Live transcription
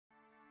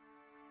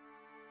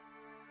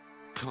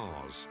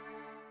Cars.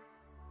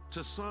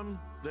 To some,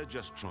 they're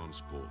just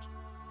transport.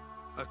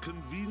 A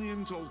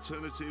convenient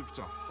alternative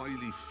to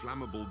highly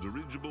flammable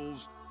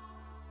dirigibles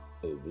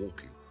or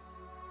walking.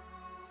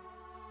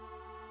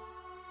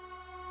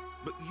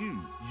 But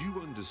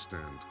you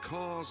understand,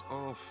 cars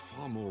are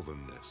far more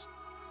than this.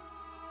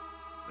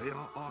 They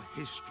are our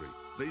history.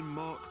 They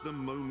mark the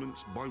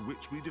moments by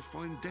which we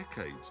define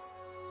decades.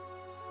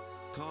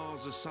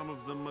 Cars are some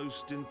of the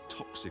most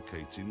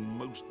intoxicating,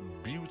 most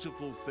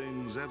beautiful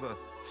things ever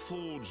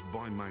forged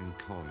by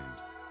mankind.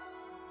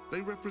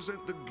 They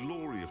represent the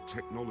glory of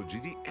technology,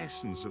 the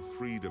essence of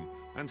freedom,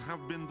 and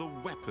have been the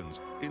weapons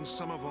in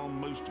some of our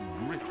most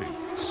gripping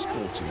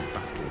sporting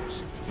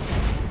battles.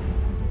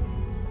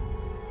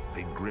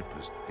 They grip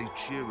us, they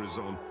cheer us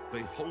on,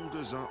 they hold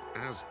us up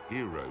as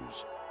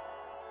heroes.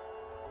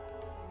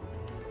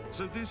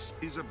 So this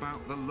is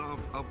about the love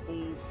of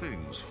all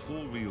things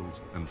four-wheeled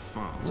and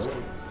fast.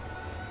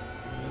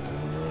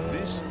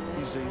 This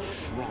is a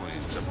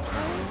shrine to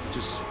power,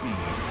 to speed,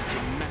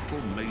 to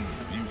metal made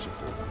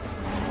beautiful.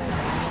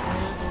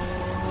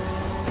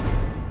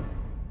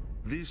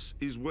 This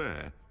is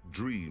where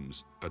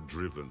dreams are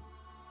driven.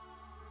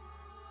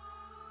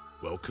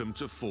 Welcome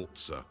to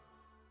Forza.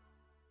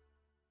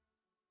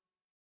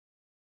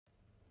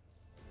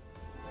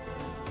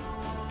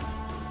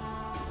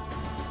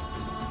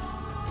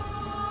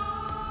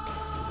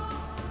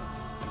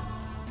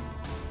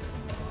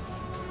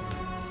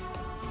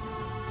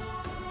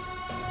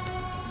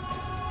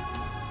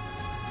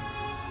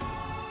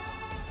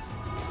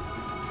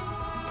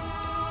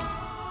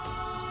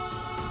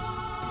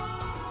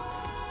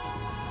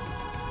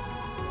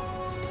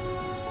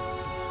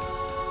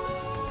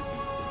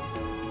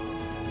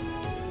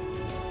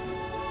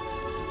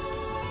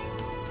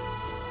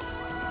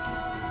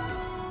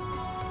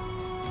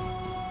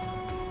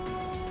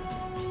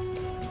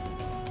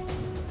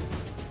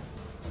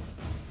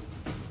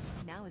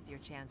 Your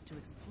chance to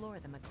explore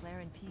the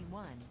McLaren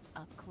P1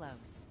 up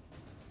close.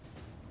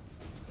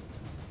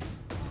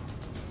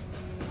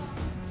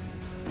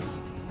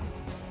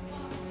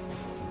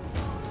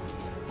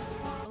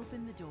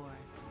 Open the door.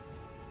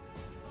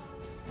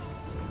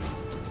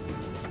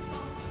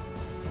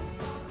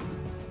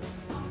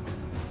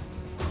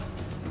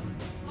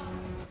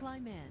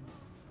 Climb in.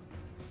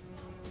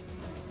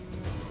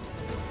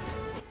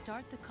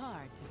 Start the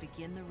car to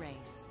begin the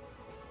race.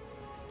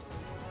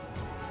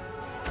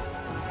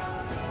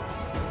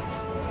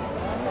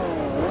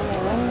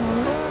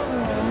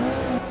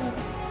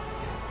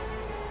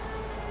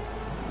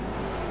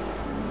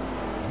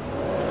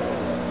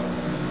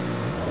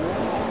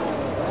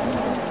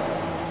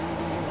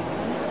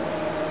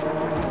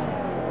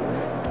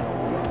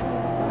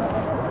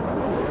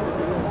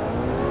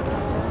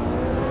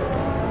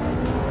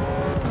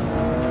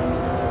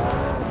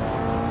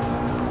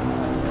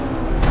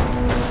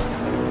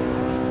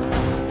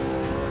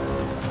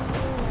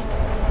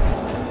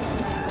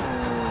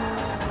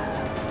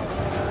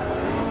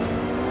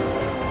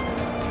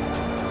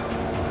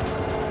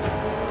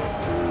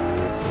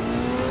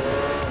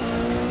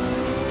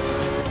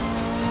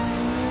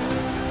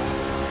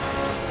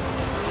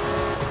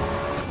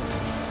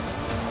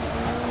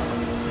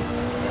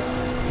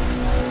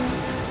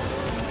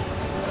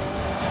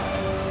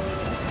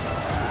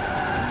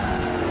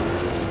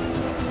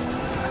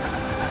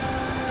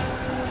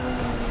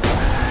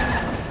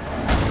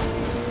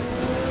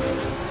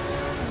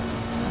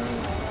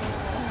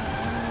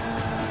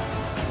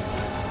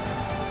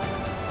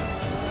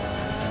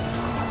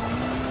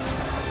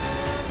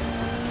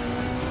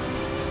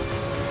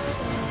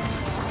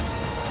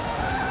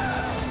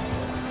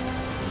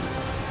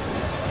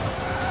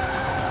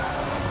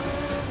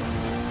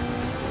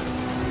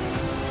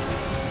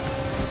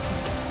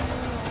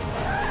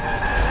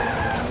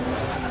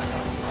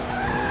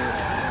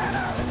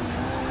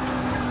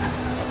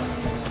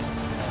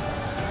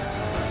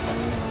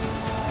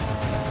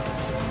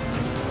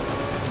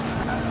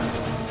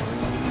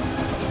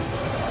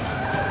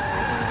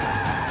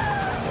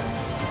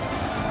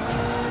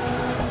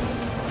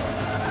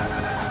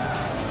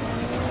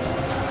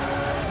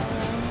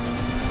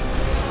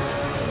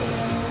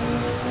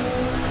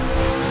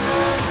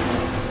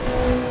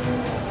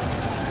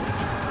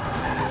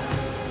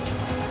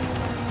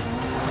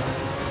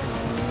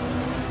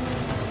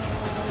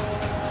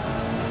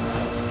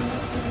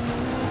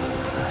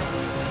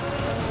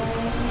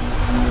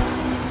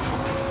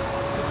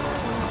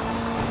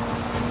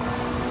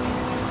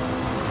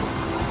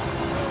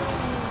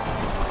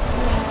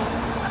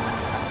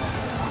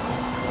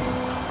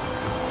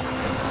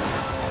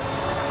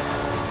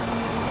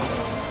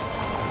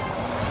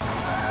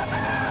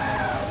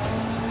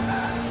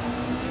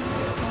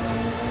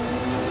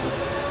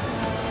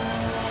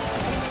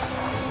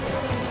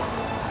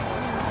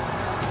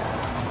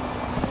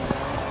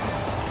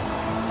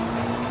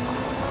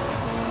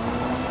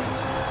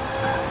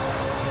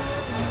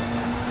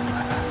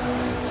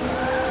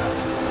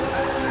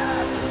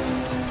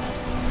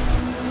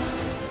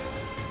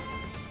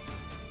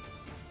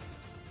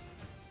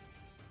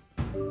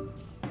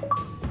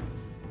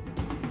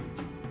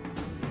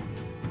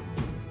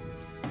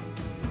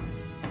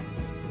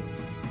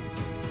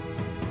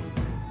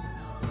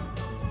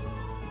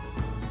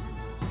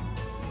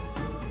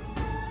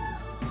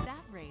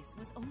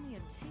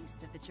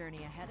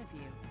 journey ahead of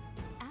you.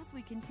 As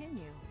we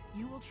continue,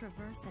 you will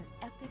traverse an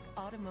epic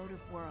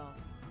automotive world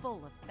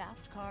full of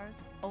fast cars,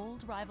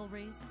 old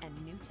rivalries,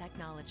 and new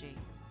technology.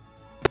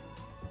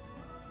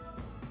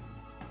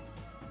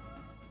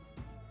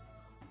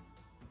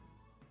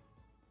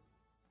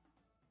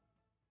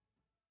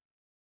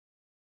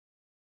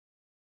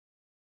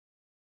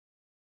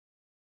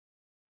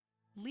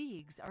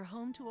 Leagues are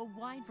home to a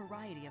wide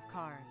variety of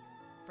cars,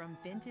 from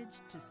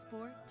vintage to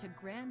sport to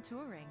grand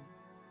touring.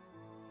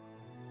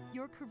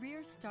 Your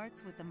career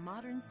starts with the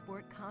Modern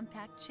Sport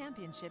Compact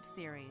Championship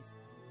Series.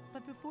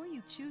 But before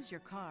you choose your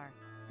car,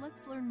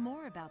 let's learn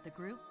more about the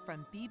group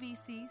from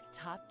BBC's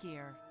Top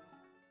Gear.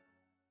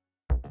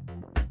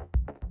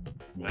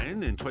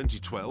 When, in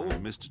 2012,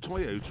 Mr.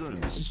 Toyota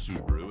and Mrs.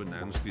 Subaru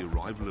announced the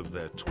arrival of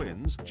their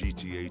twins,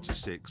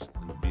 GT86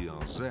 and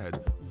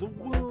BRZ, the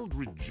world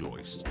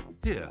rejoiced.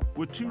 Here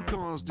were two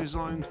cars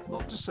designed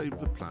not to save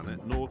the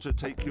planet, nor to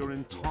take your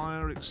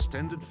entire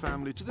extended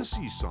family to the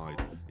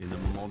seaside in a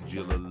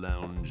modular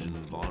lounge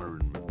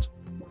environment.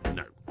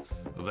 No,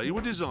 they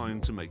were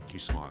designed to make you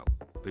smile.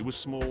 They were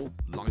small,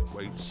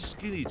 lightweight,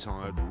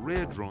 skinny-tired,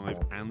 rear-drive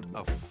and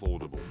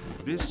affordable.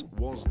 This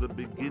was the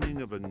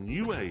beginning of a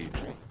new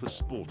age for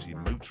sporty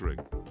motoring.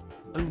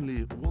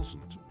 Only it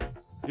wasn't.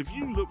 If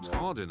you looked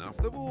hard enough,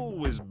 there've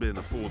always been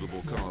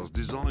affordable cars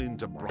designed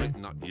to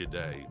brighten up your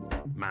day.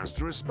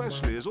 Mazda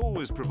especially has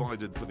always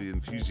provided for the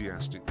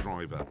enthusiastic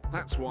driver.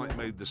 That's why it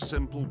made the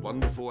simple,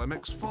 wonderful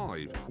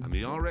MX-5 and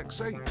the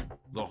RX-8.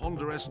 The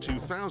Honda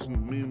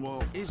S2000,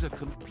 meanwhile, is a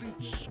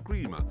complete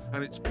screamer,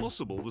 and it's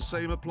possible the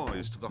same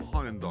applies to the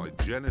Hyundai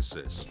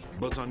Genesis.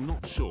 But I'm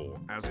not sure,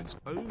 as it's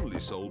only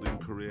sold in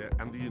Korea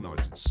and the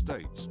United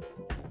States.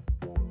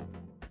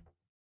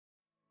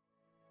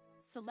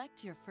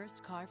 Select your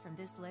first car from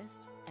this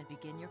list and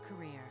begin your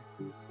career.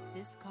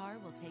 This car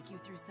will take you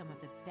through some of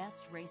the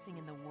best racing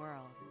in the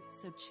world,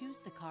 so choose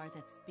the car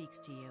that speaks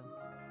to you.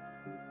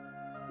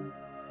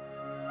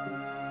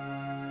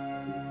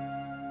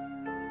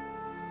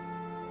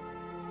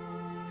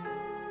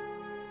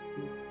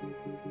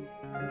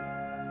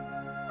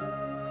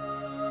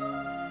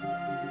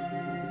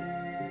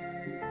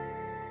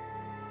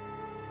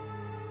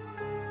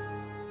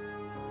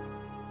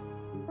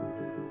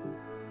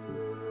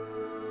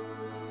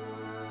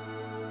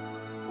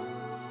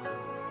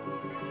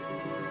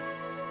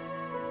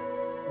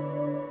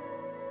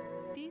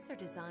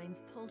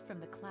 Designs pulled from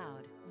the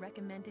cloud,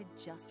 recommended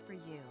just for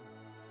you.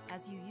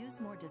 As you use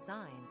more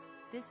designs,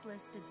 this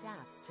list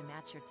adapts to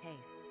match your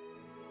tastes.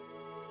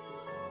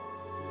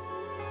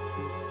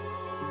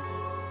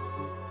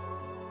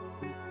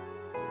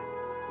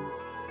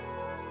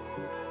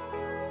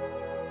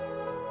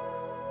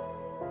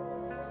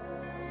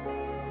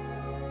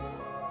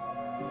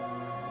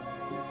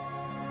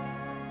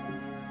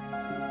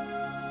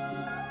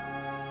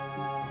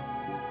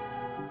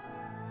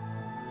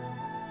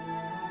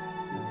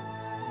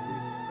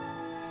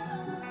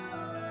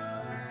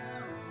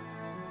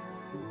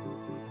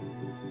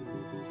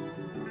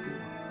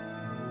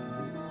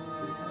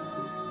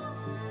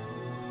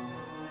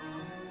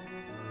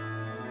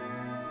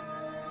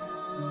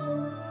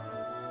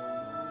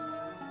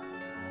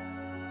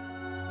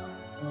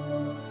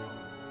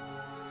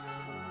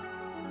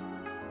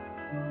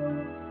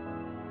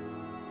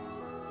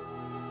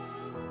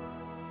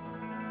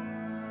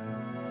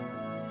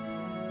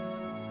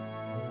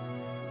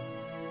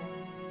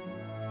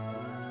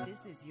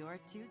 This is your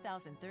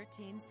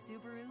 2013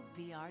 Subaru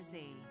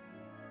BRZ.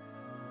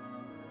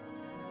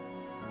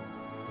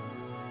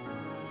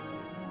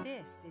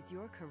 This is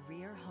your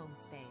career home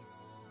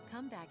space.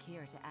 Come back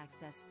here to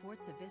access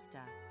Forza Vista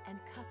and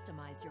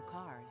customize your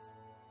cars.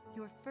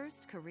 Your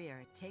first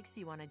career takes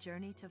you on a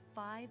journey to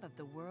 5 of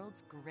the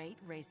world's great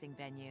racing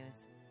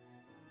venues.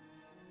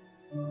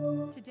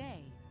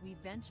 Today, we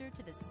venture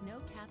to the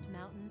snow-capped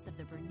mountains of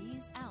the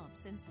Bernese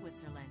Alps in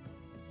Switzerland.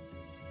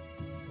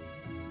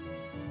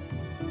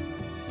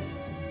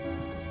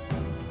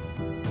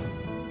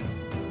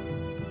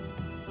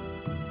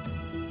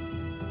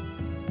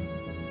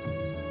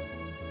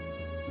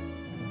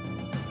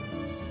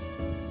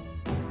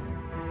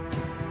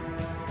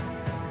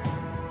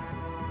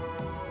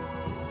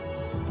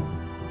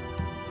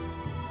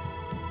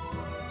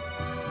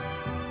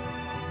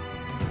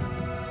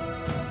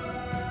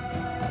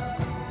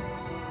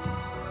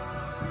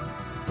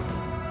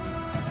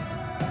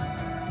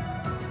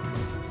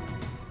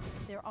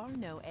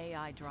 No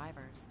AI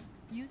drivers.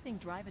 Using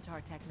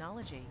Drivatar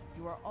technology,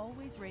 you are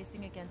always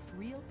racing against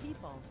real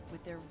people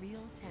with their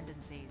real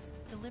tendencies,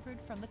 delivered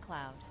from the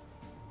cloud.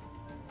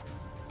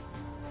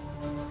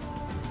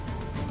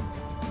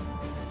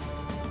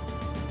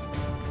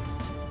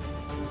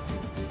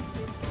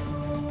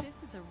 This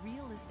is a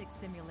realistic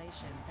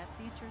simulation that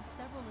features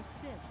several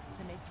assists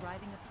to make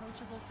driving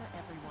approachable for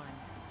everyone.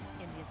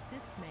 In the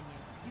Assists menu,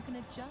 you can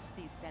adjust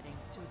these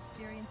settings to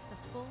experience the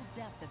full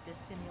depth of this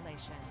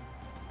simulation.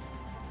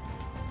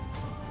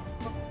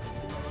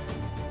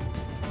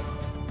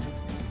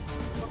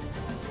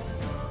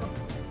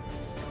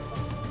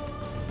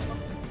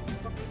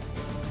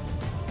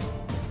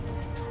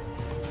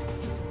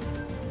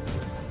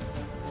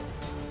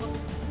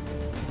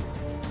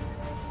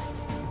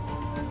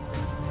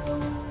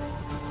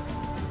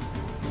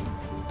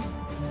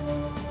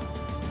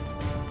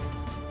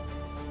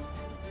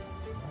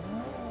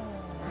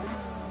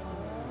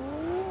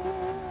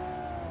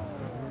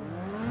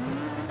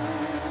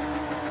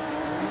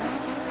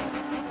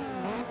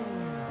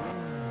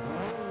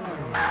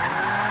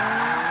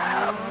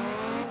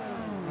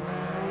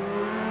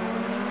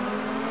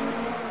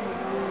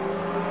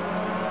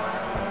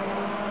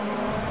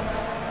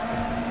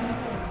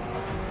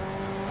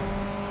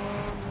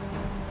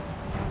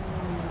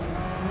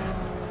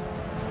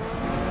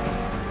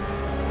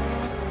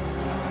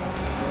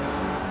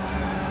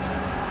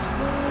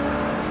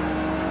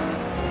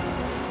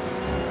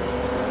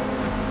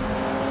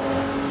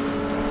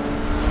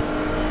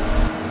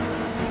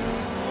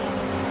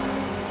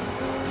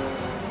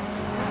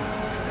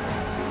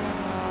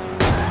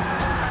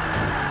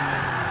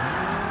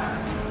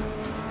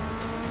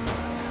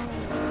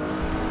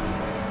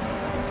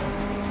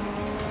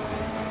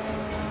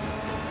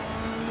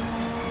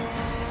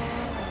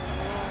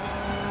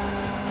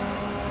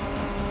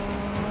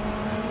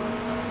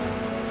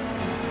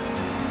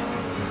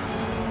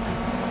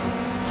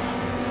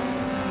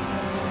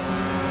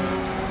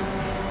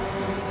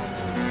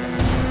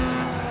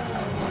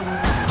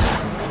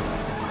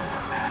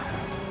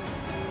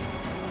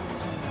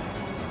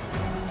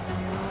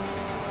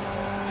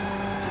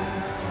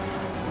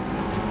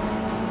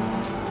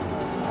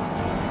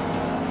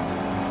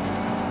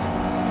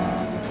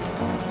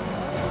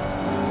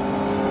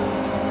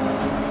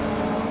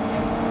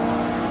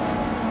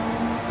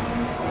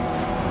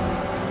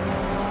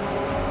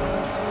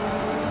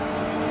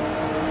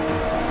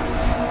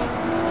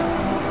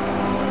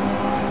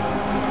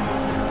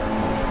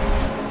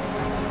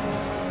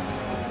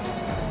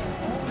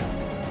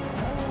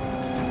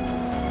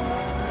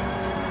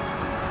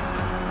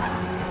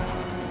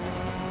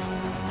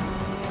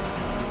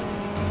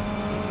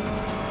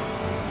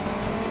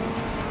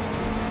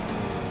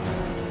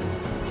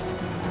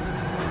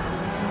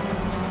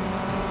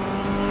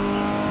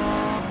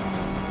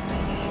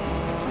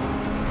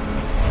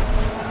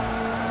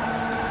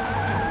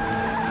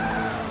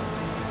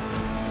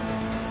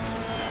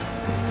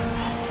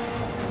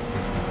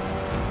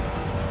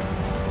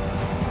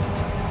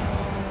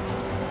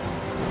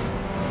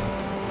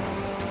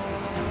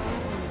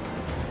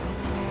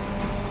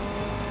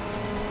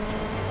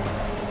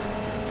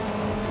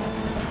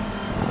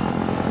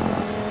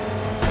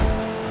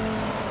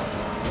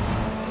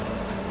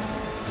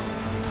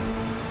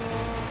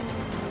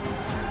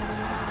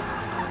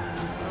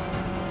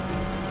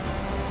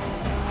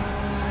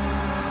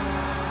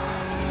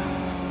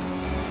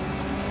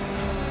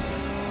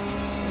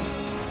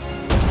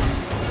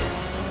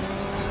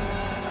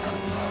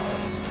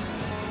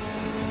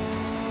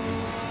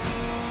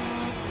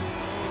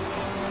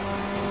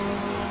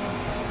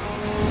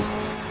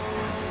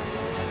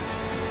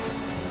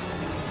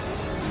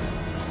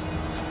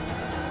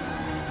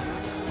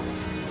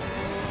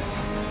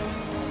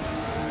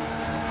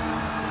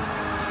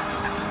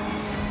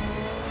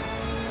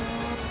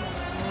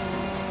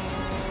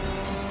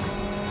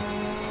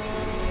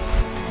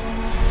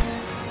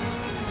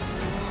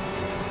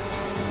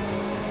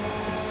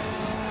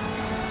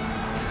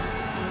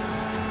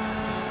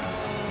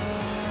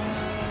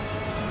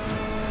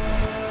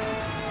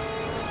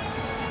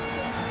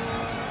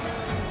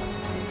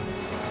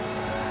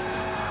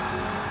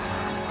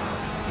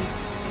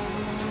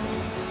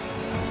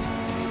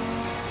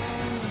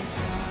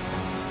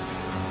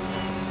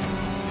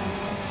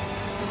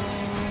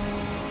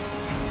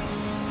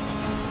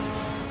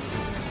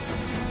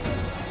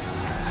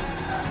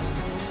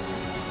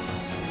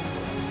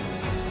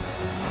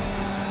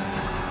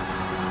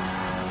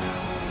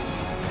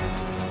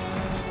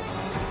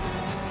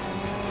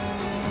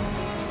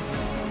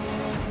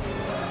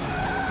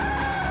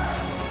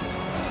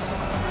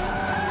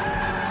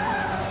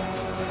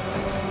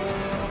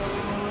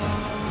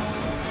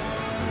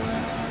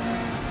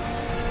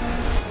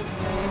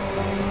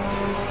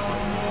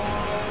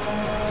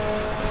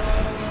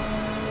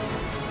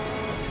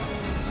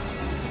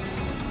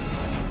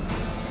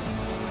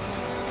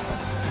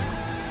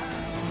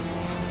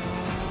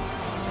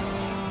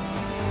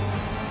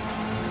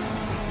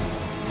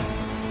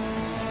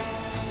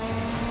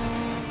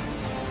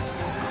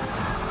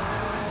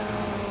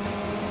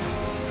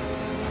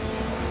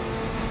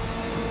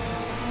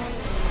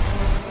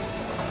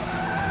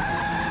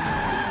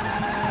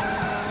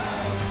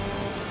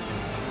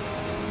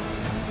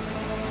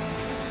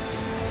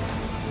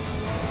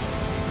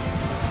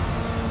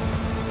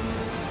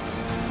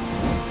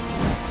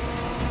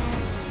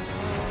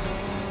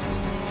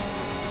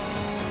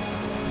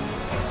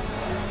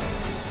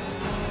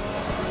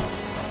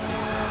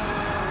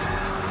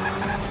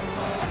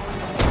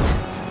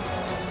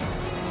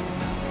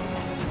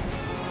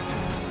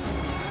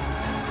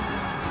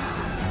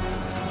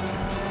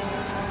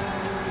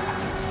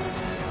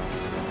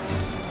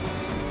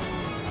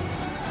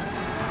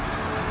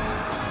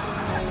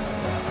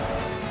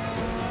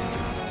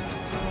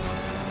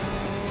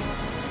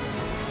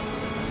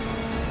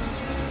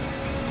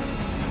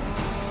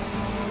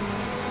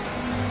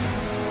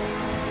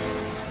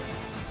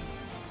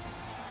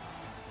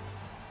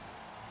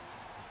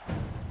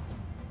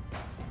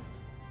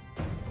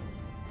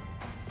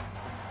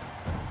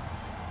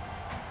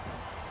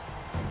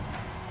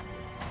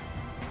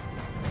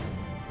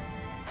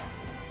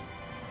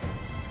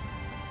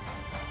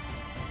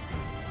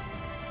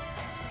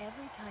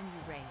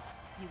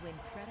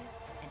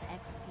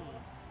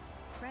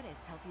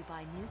 you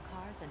buy new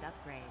cars and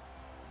upgrades.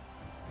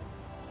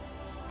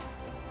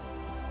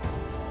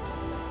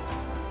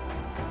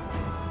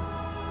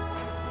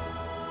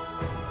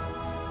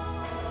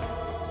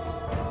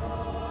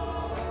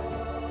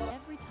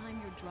 Every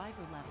time your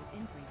driver level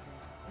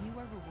increases, you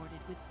are rewarded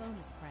with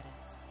bonus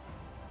credits.